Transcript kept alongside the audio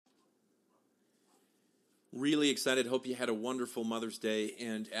Really excited. Hope you had a wonderful Mother's Day.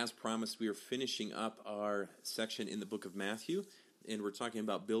 And as promised, we are finishing up our section in the book of Matthew. And we're talking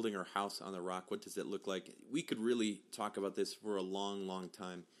about building our house on the rock. What does it look like? We could really talk about this for a long, long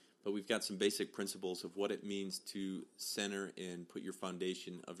time. But we've got some basic principles of what it means to center and put your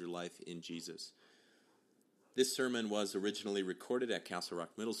foundation of your life in Jesus. This sermon was originally recorded at Castle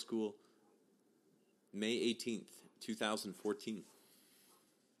Rock Middle School, May 18th, 2014.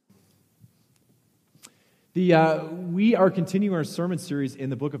 We are continuing our sermon series in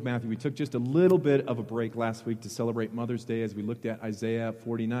the book of Matthew. We took just a little bit of a break last week to celebrate Mother's Day as we looked at Isaiah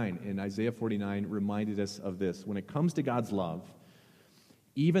 49. And Isaiah 49 reminded us of this. When it comes to God's love,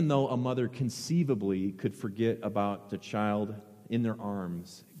 even though a mother conceivably could forget about the child in their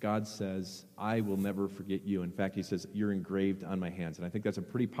arms, God says, I will never forget you. In fact, he says, you're engraved on my hands. And I think that's a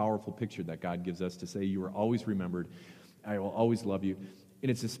pretty powerful picture that God gives us to say, you are always remembered. I will always love you. And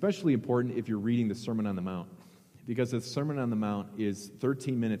it's especially important if you're reading the Sermon on the Mount, because the Sermon on the Mount is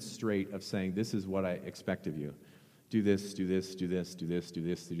 13 minutes straight of saying, this is what I expect of you. Do this, do this, do this, do this, do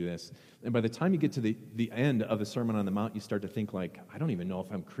this, do this. And by the time you get to the end of the Sermon on the Mount, you start to think like, I don't even know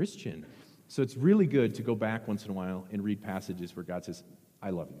if I'm Christian. So it's really good to go back once in a while and read passages where God says, I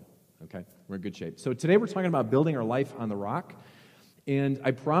love you. Okay? We're in good shape. So today we're talking about building our life on the rock. And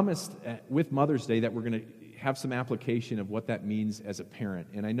I promised with Mother's Day that we're going to have some application of what that means as a parent.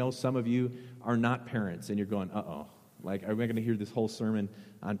 And I know some of you are not parents, and you're going, uh-oh. Like, am I going to hear this whole sermon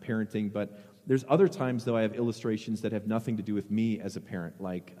on parenting? But there's other times, though, I have illustrations that have nothing to do with me as a parent,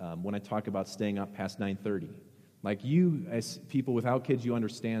 like when I talk about staying up past 9:30. Like, you, as people without kids, you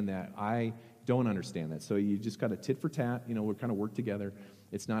understand that. I don't understand that. So you just got to tit for tat. You know, we're kind of work together.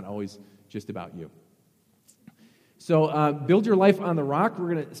 It's not always just about you. So build your life on the rock.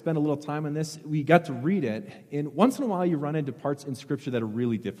 We're going to spend a little time on this. We got to read it, and once in a while you run into parts in Scripture that are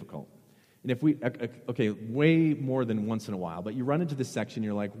really difficult. And if we, okay, way more than once in a while, but you run into this section,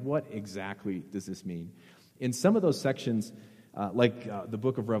 you're like, what exactly does this mean? In some of those sections, the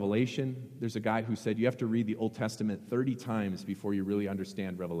book of Revelation, there's a guy who said you have to read the Old Testament 30 times before you really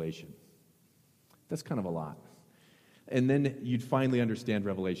understand Revelation. That's kind of a lot. And then you'd finally understand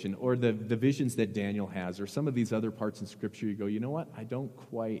Revelation, or the visions that Daniel has, or some of these other parts in Scripture. You go, you know what? I don't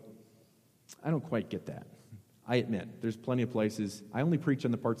quite get that. I admit, there's plenty of places. I only preach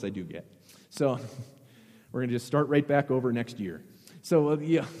on the parts I do get. So we're going to just start right back over next year. So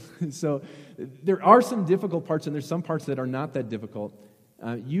so there are some difficult parts, and there's some parts that are not that difficult.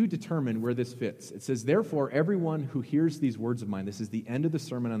 You determine where this fits. It says, therefore, everyone who hears these words of mine, this is the end of the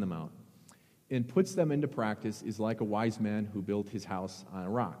Sermon on the Mount, and puts them into practice is like a wise man who built his house on a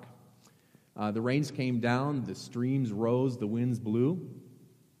rock. The rains came down, the streams rose, the winds blew,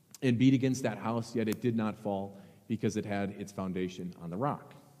 and beat against that house, yet it did not fall because it had its foundation on the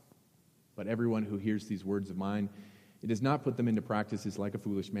rock. But everyone who hears these words of mine, it does not put them into practice is like a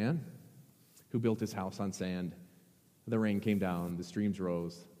foolish man who built his house on sand. The rain came down, the streams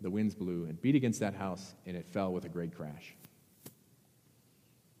rose, the winds blew, and beat against that house, and it fell with a great crash.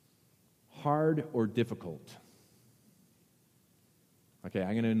 Hard or difficult? Okay,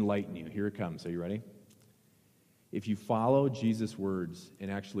 I'm going to enlighten you. Here it comes. Are you ready? If you follow Jesus' words and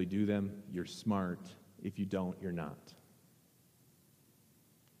actually do them, you're smart. If you don't, you're not.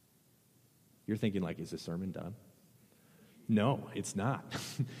 You're thinking like, is the sermon done? No, it's not.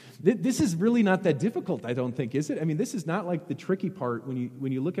 This is really not that difficult, I don't think, is it? I mean, this is not like the tricky part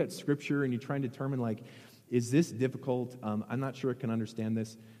when you look at Scripture and you try and determine, like, is this difficult? I'm not sure I can understand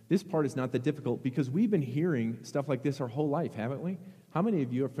this. This part is not that difficult because we've been hearing stuff like this our whole life, haven't we? How many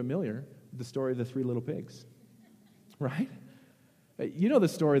of you are familiar with the story of the three little pigs? Right? You know the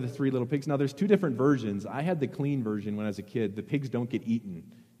story of the three little pigs. Now, there's two different versions. I had the clean version when I was a kid. The pigs don't get eaten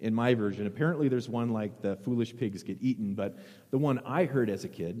in my version. Apparently, there's one like the foolish pigs get eaten, but the one I heard as a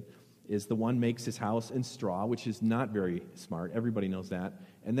kid is the one makes his house in straw, which is not very smart. Everybody knows that.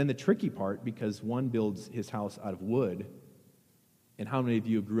 And then the tricky part, because one builds his house out of wood, and how many of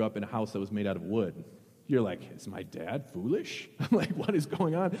you grew up in a house that was made out of wood? You're like, is my dad foolish? I'm like, what is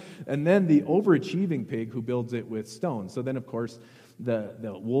going on? And then the overachieving pig who builds it with stone. So then, of course, the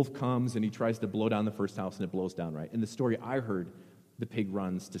wolf comes and he tries to blow down the first house, and it blows down right. In the story I heard, the pig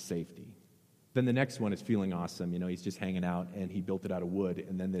runs to safety. Then the next one is feeling awesome. You know, he's just hanging out, and he built it out of wood.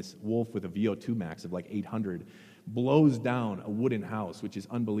 And then this wolf with a VO2 max of like 800 blows down a wooden house, which is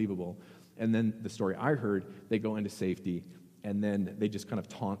unbelievable. And then the story I heard, they go into safety, and then they just kind of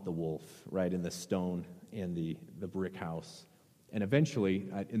taunt the wolf, right, in the stone and the brick house. And eventually,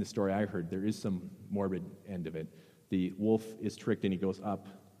 in the story I heard, there is some morbid end of it. The wolf is tricked, and he goes up,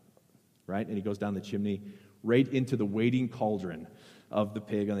 right, and he goes down the chimney right into the waiting cauldron of the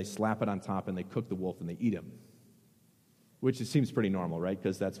pig, and they slap it on top, and they cook the wolf, and they eat him. Which it seems pretty normal, right?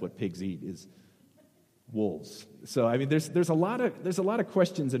 Because that's what pigs eat, is wolves. So, I mean, there's a lot of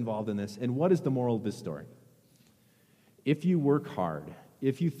questions involved in this. And what is the moral of this story? If you work hard,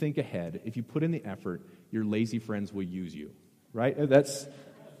 if you think ahead, if you put in the effort, your lazy friends will use you, right? I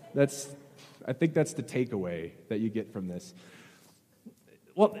think that's the takeaway that you get from this.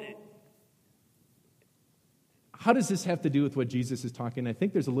 Well, how does this have to do with what Jesus is talking? I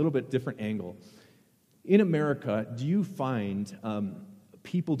think there's a little bit different angle. In America, do you find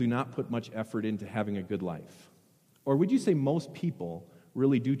people do not put much effort into having a good life? Or would you say most people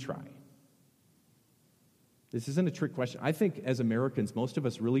really do try? This isn't a trick question. I think as Americans, most of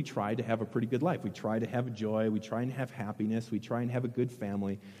us really try to have a pretty good life. We try to have joy. We try and have happiness. We try and have a good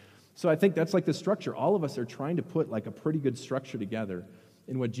family. So I think that's like the structure. All of us are trying to put like a pretty good structure together.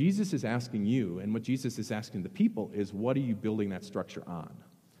 And what Jesus is asking you and what Jesus is asking the people is, what are you building that structure on?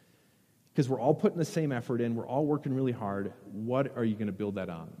 Because we're all putting the same effort in. We're all working really hard. What are you going to build that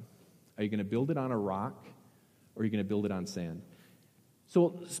on? Are you going to build it on a rock, or are you going to build it on sand?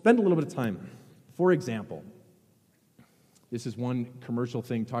 So spend a little bit of time. For example, this is one commercial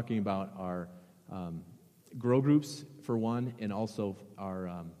thing talking about our grow groups, for one, and also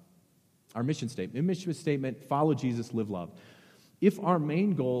our mission statement. The mission statement, follow Jesus, live love. If our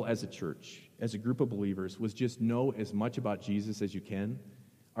main goal as a church, as a group of believers, was just know as much about Jesus as you can,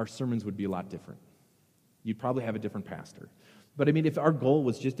 our sermons would be a lot different. You'd probably have a different pastor. But I mean, if our goal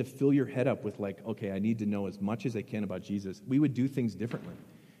was just to fill your head up with like, okay, I need to know as much as I can about Jesus, we would do things differently.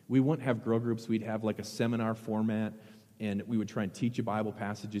 We wouldn't have grow groups. We'd have like a seminar format, and we would try and teach you Bible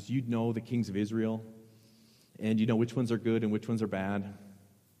passages. You'd know the kings of Israel, and you know which ones are good and which ones are bad.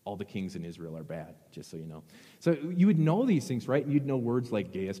 All the kings in Israel are bad, just so you know. So you would know these things, right? And you'd know words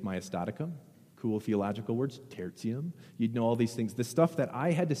like Gaius Maestaticum, cool theological words, tertium. You'd know all these things. The stuff that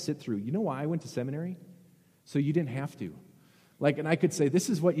I had to sit through. You know why I went to seminary? So you didn't have to. Like, and I could say, this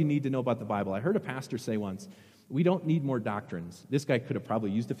is what you need to know about the Bible. I heard a pastor say once, we don't need more doctrines. This guy could have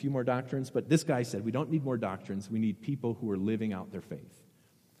probably used a few more doctrines, but this guy said, we don't need more doctrines. We need people who are living out their faith,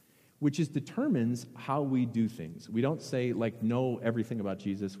 which determines how we do things. We don't say, like, know everything about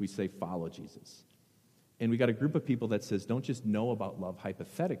Jesus. We say, follow Jesus. And we got a group of people that says, don't just know about love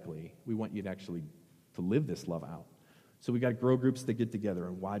hypothetically. We want you to actually to live this love out. So we got grow groups that get together.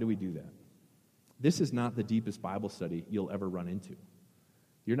 And why do we do that? This is not the deepest Bible study you'll ever run into.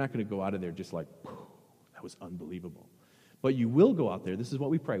 You're not going to go out of there just like, that was unbelievable. But you will go out there. This is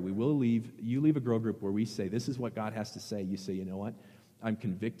what we pray. You leave a grow group where we say, this is what God has to say. You say, you know what? I'm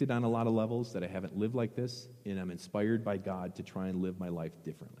convicted on a lot of levels that I haven't lived like this, and I'm inspired by God to try and live my life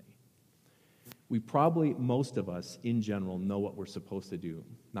differently. We probably, most of us, in general, know what we're supposed to do,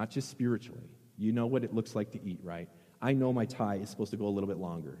 not just spiritually. You know what it looks like to eat, right? I know my tie is supposed to go a little bit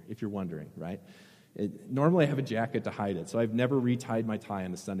longer, if you're wondering, right? Normally I have a jacket to hide it, so I've never retied my tie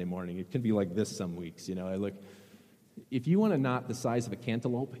on a Sunday morning. It can be like this some weeks, you know. If you want a knot the size of a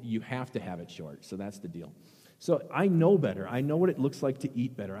cantaloupe, you have to have it short, so that's the deal. So I know better. I know what it looks like to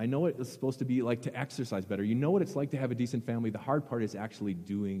eat better. I know what it's supposed to be like to exercise better. You know what it's like to have a decent family. The hard part is actually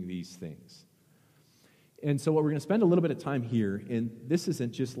doing these things. And so what we're going to spend a little bit of time here, and this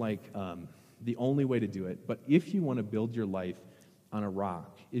isn't just like the only way to do it, but if you want to build your life on a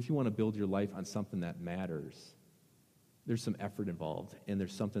rock, if you want to build your life on something that matters, there's some effort involved, and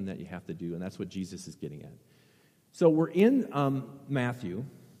there's something that you have to do, and that's what Jesus is getting at. So we're in Matthew,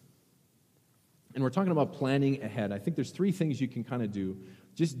 and we're talking about planning ahead. I think there's three things you can kind of do,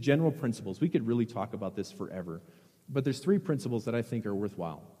 just general principles. We could really talk about this forever, but there's three principles that I think are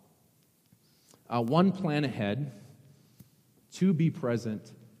worthwhile. One, plan ahead. Two, be present.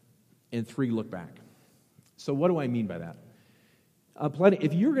 And three, look back. So what do I mean by that?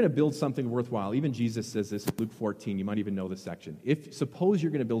 If you're going to build something worthwhile, even Jesus says this in Luke 14, you might even know this section. Suppose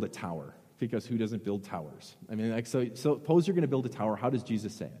you're going to build a tower, because who doesn't build towers? I mean, so suppose you're going to build a tower. How does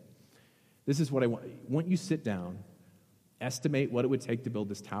Jesus say it? This is what I want. Want you sit down, estimate what it would take to build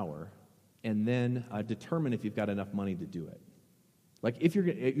this tower, and then determine if you've got enough money to do it. Like if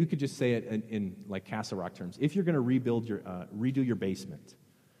you could just say it in like Castle Rock terms. If you're going to redo your basement,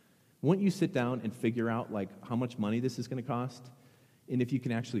 won't you sit down and figure out like how much money this is going to cost, and if you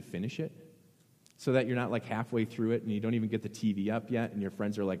can actually finish it, so that you're not like halfway through it and you don't even get the TV up yet, and your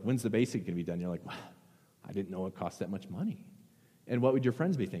friends are like, "When's the basic going to be done?" You're like, "Wow, I didn't know it cost that much money." And what would your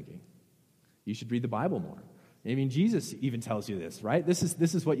friends be thinking? You should read the Bible more. I mean, Jesus even tells you this, right? This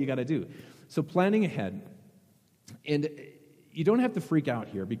is what you got to do. So planning ahead, and you don't have to freak out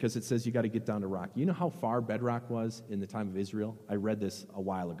here because it says you got to get down to rock. You know how far bedrock was in the time of Israel? I read this a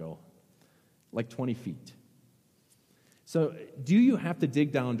while ago, like 20 feet. So do you have to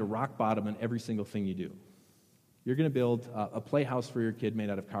dig down to rock bottom on every single thing you do? You're going to build a playhouse for your kid made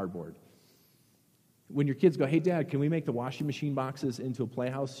out of cardboard. When your kids go, hey, Dad, can we make the washing machine boxes into a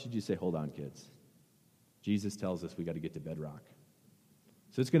playhouse? Should you say, hold on, kids. Jesus tells us we got to get to bedrock.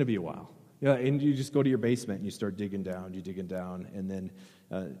 So it's going to be a while. Yeah, and you just go to your basement and you start digging down, and then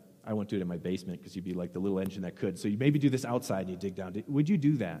I won't do it in my basement because you'd be like the little engine that could. So you maybe do this outside and you dig down. Would you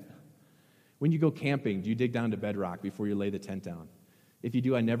do that? When you go camping, do you dig down to bedrock before you lay the tent down? If you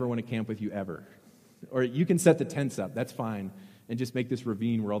do, I never want to camp with you ever. Or you can set the tents up, that's fine, and just make this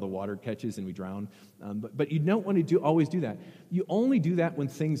ravine where all the water catches and we drown. But you don't want to always do that. You only do that when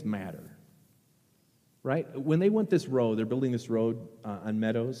things matter, right? When they want this road, they're building this road on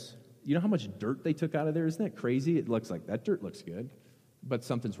Meadows. You know how much dirt they took out of there? Isn't that crazy? It looks like that dirt looks good, but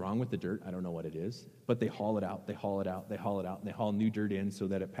something's wrong with the dirt. I don't know what it is. But they haul it out, they haul it out, they haul it out, and they haul new dirt in so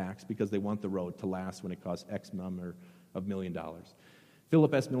that it packs because they want the road to last when it costs X number of $1 million.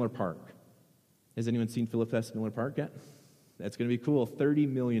 Philip S. Miller Park. Has anyone seen Philip S. Miller Park yet? That's going to be cool. $30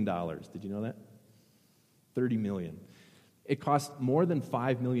 million. Did you know that? $30 million. It cost more than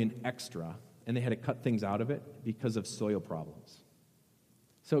 $5 million extra, and they had to cut things out of it because of soil problems.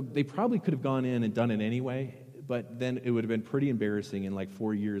 So they probably could have gone in and done it anyway, but then it would have been pretty embarrassing in like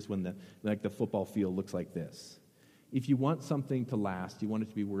 4 years when the football field looks like this. If you want something to last, you want it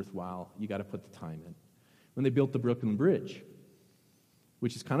to be worthwhile, you got to put the time in. When they built the Brooklyn Bridge,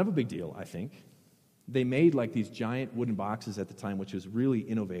 which is kind of a big deal, I think, they made like these giant wooden boxes at the time, which was really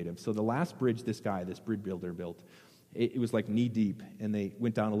innovative. So the last bridge this bridge builder built, it was like knee deep, and they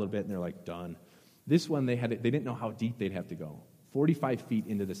went down a little bit, and they're like, done. This one, they didn't know how deep they'd have to go, 45 feet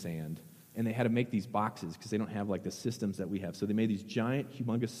into the sand, and they had to make these boxes because they don't have like the systems that we have. So they made these giant,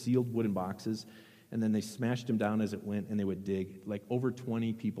 humongous sealed wooden boxes, and then they smashed them down as it went, and they would dig. Like over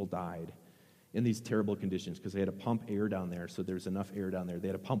 20 people died in these terrible conditions because they had to pump air down there, so there's enough air down there. They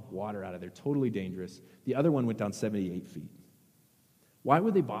had to pump water out of there, totally dangerous. The other one went down 78 feet. Why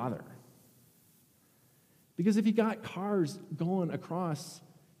would they bother? Because if you got cars going across,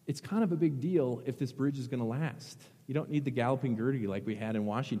 it's kind of a big deal if this bridge is going to last. You don't need the galloping Gertie like we had in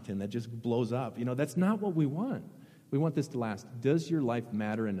Washington that just blows up. That's not what we want. We want this to last. Does your life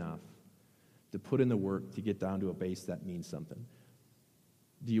matter enough to put in the work to get down to a base that means something?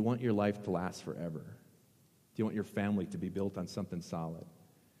 Do you want your life to last forever? Do you want your family to be built on something solid?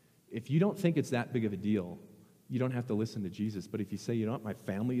 If you don't think it's that big of a deal, you don't have to listen to Jesus. But if you say, you know what, my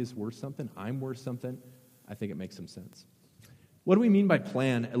family is worth something, I'm worth something, I think it makes some sense. What do we mean by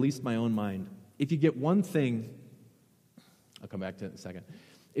plan, at least my own mind? If you get one thing, I'll come back to it in a second.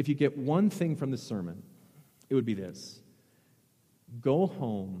 If you get one thing from the sermon, it would be this. Go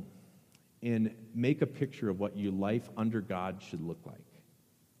home and make a picture of what your life under God should look like.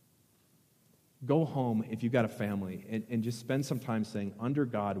 Go home, if you've got a family, and just spend some time saying, under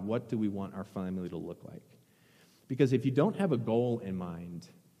God, what do we want our family to look like? Because if you don't have a goal in mind,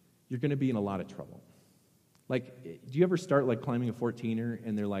 you're going to be in a lot of trouble. Like, do you ever start like climbing a 14er,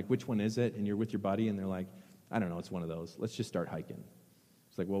 and they're like, which one is it? And you're with your buddy, and they're like, I don't know, it's one of those. Let's just start hiking.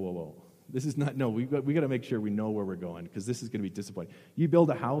 It's like, whoa. This is not, no, we got to make sure we know where we're going, because this is going to be disappointing. You build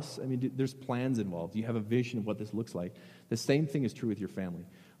a house, there's plans involved. You have a vision of what this looks like. The same thing is true with your family.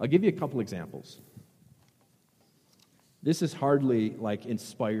 I'll give you a couple examples. This is hardly like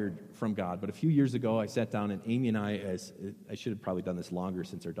inspired from God, but a few years ago I sat down, and Amy and I should have probably done this longer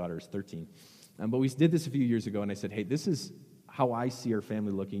since our daughter is 13, but we did this a few years ago, and I said, hey, this is how I see our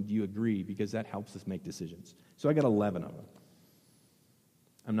family looking. Do you agree? Because that helps us make decisions. So I got 11 of them.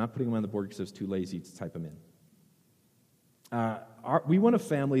 I'm not putting them on the board because I was too lazy to type them in. We want a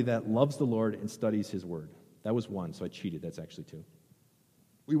family that loves the Lord and studies His Word. That was one, so I cheated. That's actually two.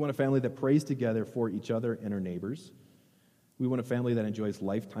 We want a family that prays together for each other and our neighbors. We want a family that enjoys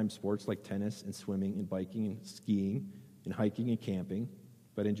lifetime sports like tennis and swimming and biking and skiing and hiking and camping,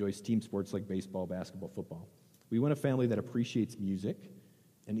 but enjoys team sports like baseball, basketball, football. We want a family that appreciates music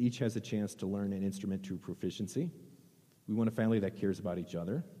and each has a chance to learn an instrument to proficiency. We want a family that cares about each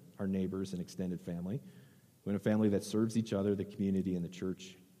other, our neighbors and extended family. We want a family that serves each other, the community, and the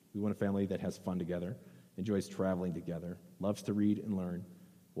church. We want a family that has fun together, enjoys traveling together, loves to read and learn,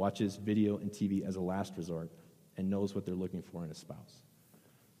 watches video and TV as a last resort, and knows what they're looking for in a spouse.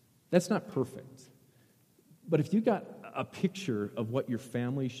 That's not perfect. But if you got a picture of what your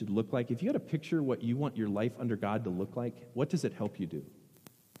family should look like, if you had a picture of what you want your life under God to look like, what does it help you do?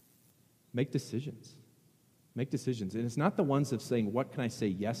 Make decisions. Make decisions. And it's not the ones of saying, what can I say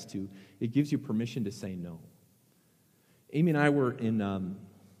yes to? It gives you permission to say no. Amy and I were in,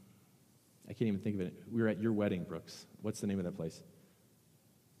 I can't even think of it. We were at your wedding, Brooks. What's the name of that place?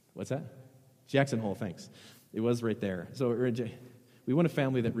 What's that? Jackson Hole, thanks. It was right there. So we want a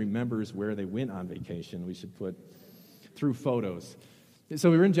family that remembers where they went on vacation. We should put through photos. So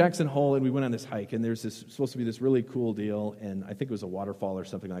we were in Jackson Hole, and we went on this hike, and there's supposed to be this really cool deal, and I think it was a waterfall or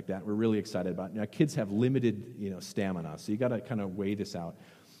something like that. We're really excited about it. Now, kids have limited, stamina, so you got to kind of weigh this out.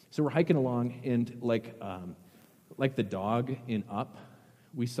 So we're hiking along, and like the dog in Up,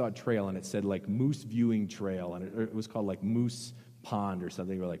 we saw a trail, and it said like Moose Viewing Trail, and it was called like Moose Pond or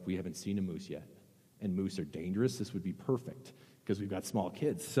something. We're like, we haven't seen a moose yet, and moose are dangerous. This would be perfect because we've got small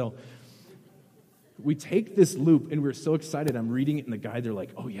kids. So we take this loop, and we're so excited. I'm reading it in the guide. They're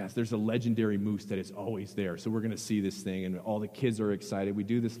like, oh, yes, there's a legendary moose that is always there. So we're going to see this thing, and all the kids are excited. We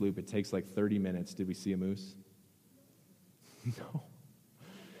do this loop. It takes like 30 minutes. Did we see a moose? No.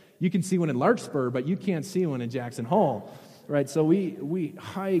 You can see one in Larkspur, but you can't see one in Jackson Hole, right? So we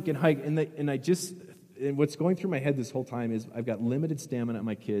hike and hike, and what's going through my head this whole time is I've got limited stamina on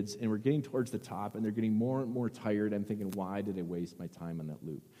my kids, and we're getting towards the top, and they're getting more and more tired. I'm thinking, why did I waste my time on that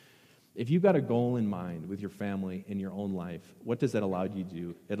loop? If you've got a goal in mind with your family in your own life, what does that allow you to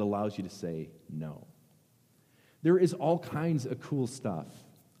do? It allows you to say no. There is all kinds of cool stuff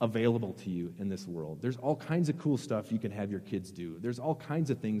available to you in this world. There's all kinds of cool stuff you can have your kids do. There's all kinds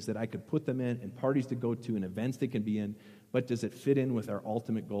of things that I could put them in and parties to go to and events they can be in, but does it fit in with our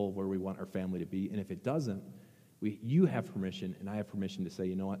ultimate goal of where we want our family to be? And if it doesn't, you have permission and I have permission to say,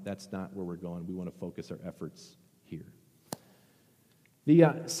 you know what, that's not where we're going. We want to focus our efforts here.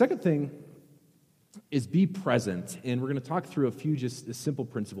 The second thing is be present, and we're going to talk through a few just simple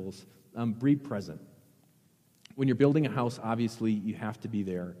principles. Be present. When you're building a house, obviously, you have to be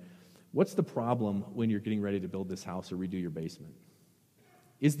there. What's the problem when you're getting ready to build this house or redo your basement?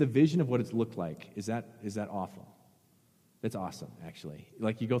 Is the vision of what it's looked like, is that awful? That's awesome, actually.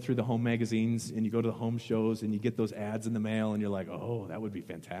 Like you go through the home magazines and you go to the home shows and you get those ads in the mail and you're like, oh, that would be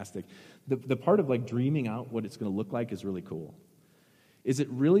fantastic. The part of like dreaming out what it's going to look like is really cool. Is it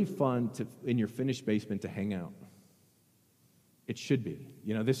really fun in your finished basement to hang out? It should be.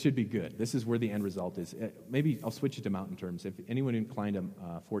 This should be good. This is where the end result is. Maybe I'll switch it to mountain terms. If anyone inclined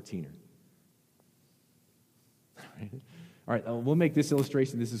a 14er. All right, we'll make this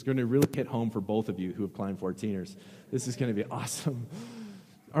illustration. This is going to really hit home for both of you who have climbed 14ers. This is going to be awesome.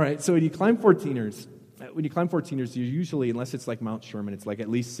 All right, so when you climb 14ers, you're usually, unless it's like Mount Sherman, it's like at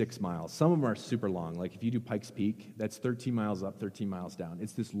least 6 miles. Some of them are super long. Like if you do Pikes Peak, that's 13 miles up, 13 miles down.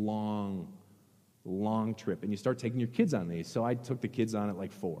 It's this long trip, and you start taking your kids on these. So I took the kids on at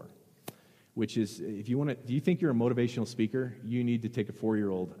like 4, which is, if you want to, do you think you're a motivational speaker? You need to take a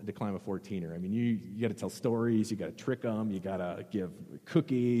 4-year-old to climb a 14er. I mean, you got to tell stories, you got to trick them, you got to give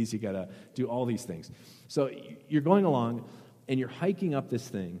cookies, you got to do all these things. So you're going along, and you're hiking up this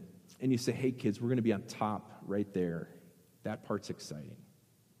thing, and you say, hey, kids, we're going to be on top right there. That part's exciting.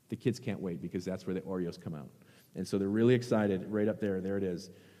 The kids can't wait because that's where the Oreos come out. And so they're really excited right up there. There it is.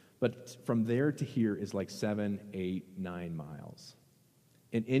 But from there to here is like 7, 8, 9 miles.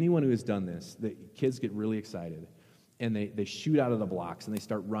 And anyone who has done this, the kids get really excited, and they shoot out of the blocks, and they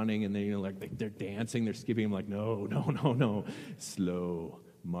start running, and they're dancing, they're skipping. I'm like, no. Slow,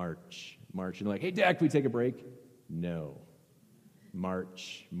 march. And they're like, hey, Dad, can we take a break? No.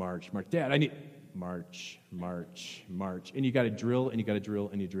 March. Dad, I need... March. And you got to drill, and you got to drill,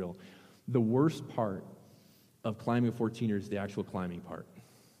 and you drill. The worst part of climbing a 14er is the actual climbing part.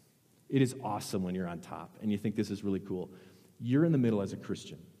 It is awesome when you're on top, and you think this is really cool. You're in the middle as a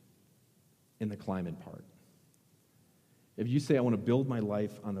Christian in the climbing part. If you say, I want to build my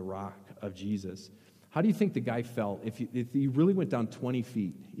life on the rock of Jesus, how do you think the guy felt if he really went down 20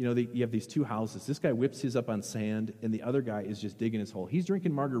 feet? You have these 2 houses. This guy whips his up on sand, and the other guy is just digging his hole. He's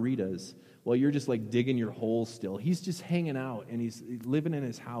drinking margaritas while you're just like digging your hole still. He's just hanging out, and he's living in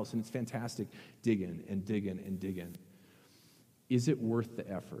his house, and it's fantastic, digging. Is it worth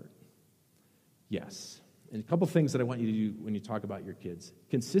the effort? Yes. And a couple things that I want you to do when you talk about your kids.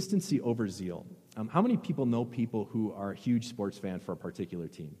 Consistency over zeal. How many people know people who are a huge sports fan for a particular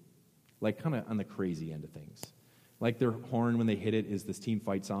team? Like kind of on the crazy end of things. Like their horn when they hit it is this team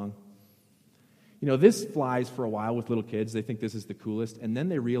fight song. This flies for a while with little kids. They think this is the coolest. And then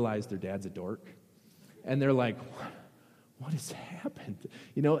they realize their dad's a dork. And they're like, what has happened?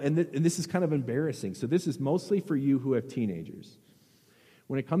 And this is kind of embarrassing. So this is mostly for you who have teenagers.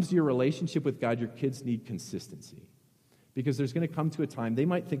 When it comes to your relationship with God, your kids need consistency. Because there's going to come to a time, they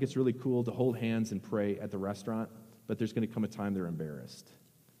might think it's really cool to hold hands and pray at the restaurant, but there's going to come a time they're embarrassed.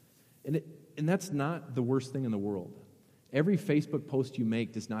 And that's not the worst thing in the world. Every Facebook post you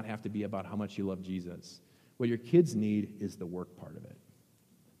make does not have to be about how much you love Jesus. What your kids need is the work part of it.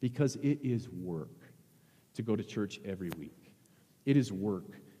 Because it is work to go to church every week. It is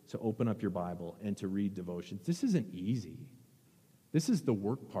work to open up your Bible and to read devotions. This isn't easy. This is the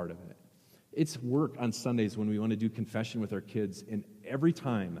work part of it. It's work on Sundays when we want to do confession with our kids, and every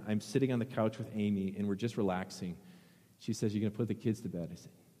time I'm sitting on the couch with Amy and we're just relaxing, she says, "You're going to put the kids to bed?" I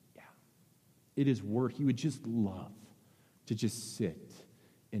said, "Yeah." It is work. You would just love to just sit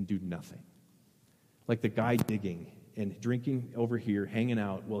and do nothing. Like the guy digging and drinking over here, hanging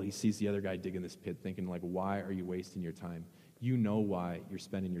out while he sees the other guy digging this pit, thinking like, why are you wasting your time? You know why you're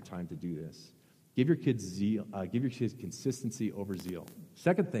spending your time to do this. Give your kids zeal. Give your kids consistency over zeal.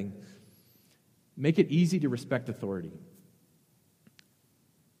 Second thing, make it easy to respect authority.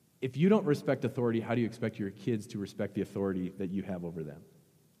 If you don't respect authority, how do you expect your kids to respect the authority that you have over them?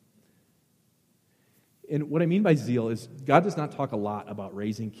 And what I mean by zeal is God does not talk a lot about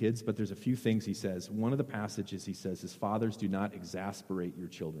raising kids, but there's a few things he says. One of the passages he says is, "Fathers, do not exasperate your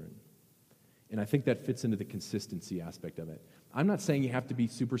children." And I think that fits into the consistency aspect of it. I'm not saying you have to be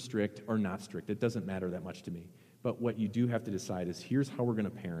super strict or not strict. It doesn't matter that much to me. But what you do have to decide is, here's how we're going to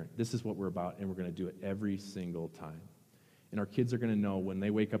parent. This is what we're about, and we're going to do it every single time. And our kids are going to know when they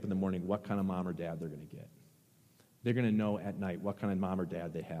wake up in the morning what kind of mom or dad they're going to get. They're going to know at night what kind of mom or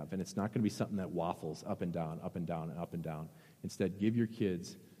dad they have. And it's not going to be something that waffles up and down, up and down, and up and down. Instead, give your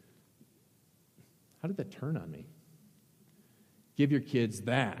kids, how did that turn on me? Give your kids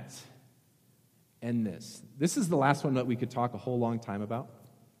that and this. This is the last one that we could talk a whole long time about.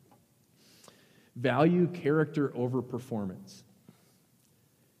 Value character over performance.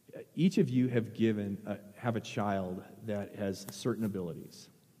 Each of you have a child that has certain abilities.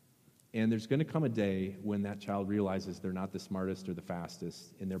 And there's going to come a day when that child realizes they're not the smartest or the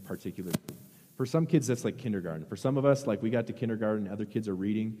fastest in their particular group. For some kids, that's like kindergarten. For some of us, like we got to kindergarten, other kids are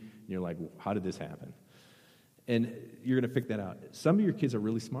reading, and you're like, how did this happen? And you're going to figure that out. Some of your kids are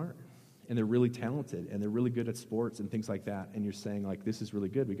really smart, and they're really talented, and they're really good at sports and things like that, and you're saying, like, this is really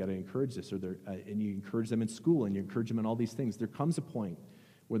good, we got to encourage this, and you encourage them in school, and you encourage them in all these things. There comes a point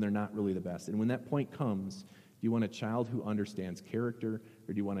where they're not really the best. And when that point comes, do you want a child who understands character,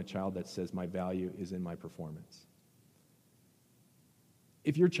 or do you want a child that says, my value is in my performance?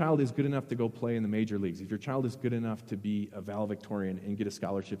 If your child is good enough to go play in the major leagues, if your child is good enough to be a valedictorian and get a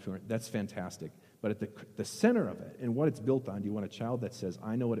scholarship to it, that's fantastic. But at the center of it and what it's built on, do you want a child that says,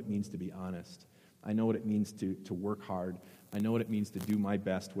 I know what it means to be honest. I know what it means to work hard. I know what it means to do my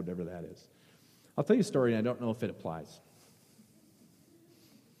best, whatever that is. I'll tell you a story, and I don't know if it applies.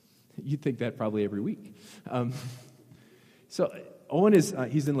 You'd think that probably every week. So Owen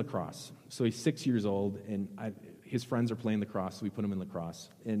he's in lacrosse. So he's 6 years old, and his friends are playing lacrosse, so we put him in lacrosse.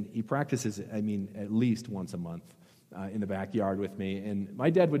 And he practices, at least once a month in the backyard with me. And my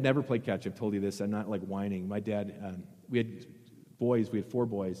dad would never play catch. I've told you this. I'm not like whining. My dad, we had 4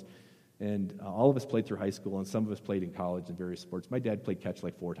 boys, and all of us played through high school, and some of us played in college in various sports. My dad played catch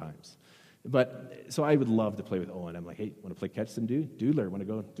like 4 times. But, so I would love to play with Owen. I'm like, hey, want to play catch some dude? Doodler, want to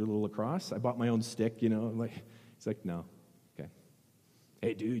go do a little lacrosse? I bought my own stick, I'm like, he's like, no. Okay.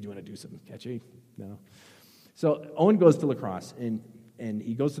 Hey, dude, you want to do some catching? No. So Owen goes to lacrosse, and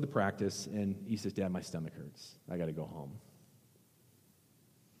he goes to the practice, and he says, Dad, my stomach hurts. I got to go home.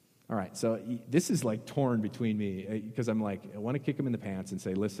 All right, so this is like torn between me, because I'm like, I want to kick him in the pants and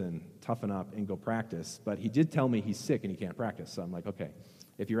say, listen, toughen up and go practice. But he did tell me he's sick and he can't practice. So I'm like, okay,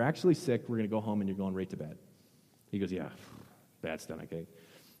 if you're actually sick, we're going to go home and you're going right to bed. He goes, yeah, bad stomachache.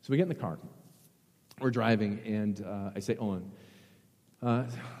 So we get in the car. We're driving, and I say, Owen,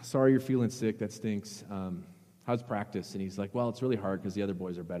 sorry you're feeling sick. That stinks. How's practice? And he's like, well, it's really hard because the other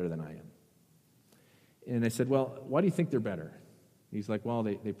boys are better than I am. And I said, well, why do you think they're better? He's like, well,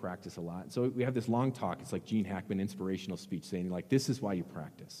 they practice a lot. So we have this long talk. It's like Gene Hackman inspirational speech saying, like, this is why you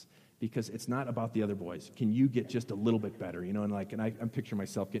practice. Because it's not about the other boys. Can you get just a little bit better? And I'm picturing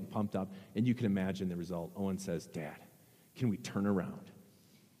myself getting pumped up, and you can imagine the result. Owen says, Dad, can we turn around?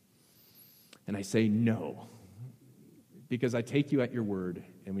 And I say, no. Because I take you at your word,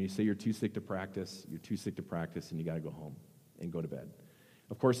 and when you say you're too sick to practice, you're too sick to practice, and you got to go home and go to bed.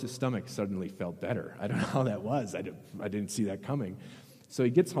 Of course, his stomach suddenly felt better. I don't know how that was. I didn't see that coming. So he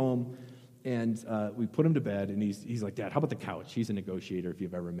gets home, and we put him to bed, and he's like, Dad, how about the couch? He's a negotiator if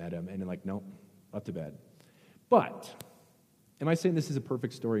you've ever met him. And I'm like, nope, up to bed. But, am I saying this is a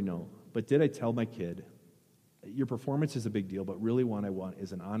perfect story? No. But did I tell my kid, your performance is a big deal, but really what I want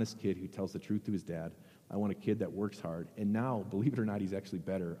is an honest kid who tells the truth to his dad. I want a kid that works hard. And now, believe it or not, he's actually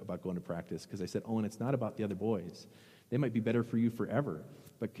better about going to practice, because I said, Owen, it's not about the other boys. They might be better for you forever,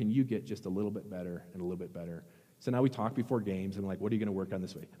 but can you get just a little bit better and a little bit better? So now we talk before games, and I'm like, what are you going to work on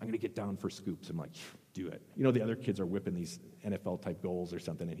this way? I'm going to get down for scoops. I'm like, do it. The other kids are whipping these NFL-type goals or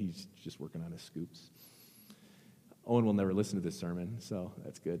something, and he's just working on his scoops. Owen will never listen to this sermon, so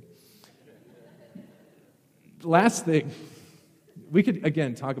that's good. Last thing, we could,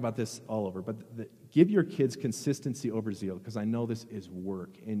 again, talk about this all over, but give your kids consistency over zeal, because I know this is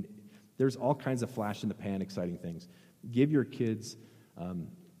work, and there's all kinds of flash-in-the-pan exciting things. Give your kids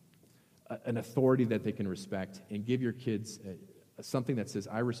an authority that they can respect, and give your kids something that says,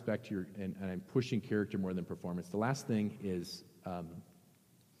 I respect your, and I'm pushing character more than performance. The last thing is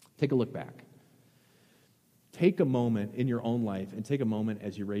take a look back. Take a moment in your own life and take a moment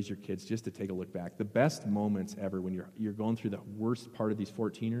as you raise your kids just to take a look back. The best moments ever when you're going through the worst part of these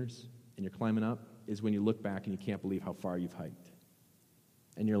 14ers and you're climbing up is when you look back and you can't believe how far you've hiked.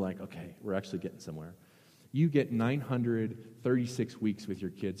 And you're like, okay, we're actually getting somewhere. You get 936 weeks with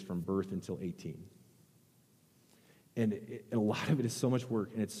your kids from birth until 18. And a lot of it is so much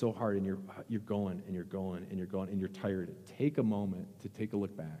work, and it's so hard, and you're going, and you're going, and you're going, and you're tired. Take a moment to take a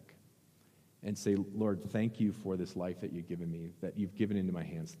look back and say, Lord, thank you for this life that you've given me, that you've given into my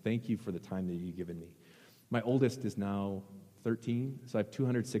hands. Thank you for the time that you've given me. My oldest is now 13, so I have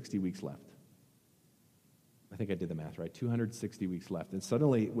 260 weeks left. I think I did the math right. 260 weeks left. And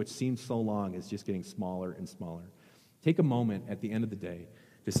suddenly, which seems so long, is just getting smaller and smaller. Take a moment at the end of the day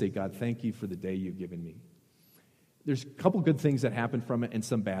to say, God, thank you for the day you've given me. There's a couple good things that happen from it and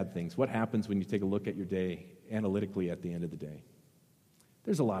some bad things. What happens when you take a look at your day analytically at the end of the day?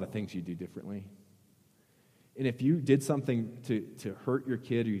 There's a lot of things you do differently. And if you did something to hurt your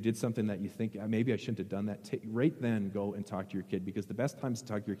kid, or you did something that you think, maybe I shouldn't have done that, right then go and talk to your kid, because the best times to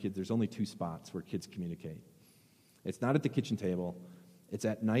talk to your kids, there's only two spots where kids communicate. It's not at the kitchen table. It's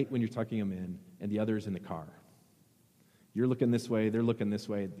at night when you're tucking them in, and the other is in the car. You're looking this way, they're looking this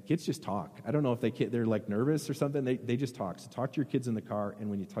way. The kids just talk. I don't know if they're like nervous or something. They just talk. So talk to your kids in the car, and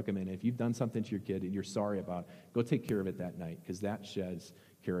when you tuck them in, if you've done something to your kid and you're sorry about it, go take care of it that night, because that sheds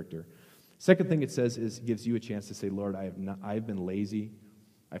character. Second thing it says is it gives you a chance to say, Lord, I've been lazy.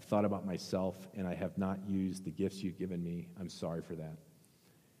 I've thought about myself, and I have not used the gifts you've given me. I'm sorry for that.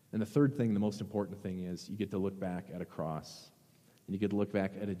 And the third thing, the most important thing, is you get to look back at a cross. And you get to look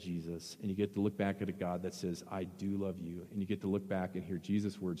back at a Jesus, and you get to look back at a God that says, I do love you. And you get to look back and hear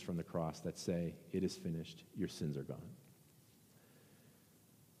Jesus' words from the cross that say, it is finished, your sins are gone.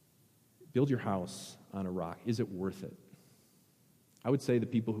 Build your house on a rock. Is it worth it? I would say the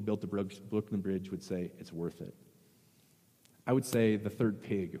people who built the Brooklyn Bridge would say it's worth it. I would say the third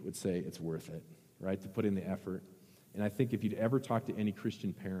pig would say it's worth it, right, to put in the effort. And I think if you'd ever talk to any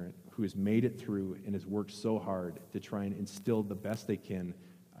Christian parent who has made it through and has worked so hard to try and instill the best they can,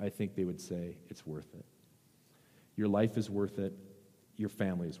 I think they would say it's worth it. Your life is worth it. Your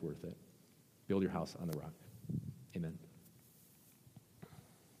family is worth it. Build your house on the rock. Amen.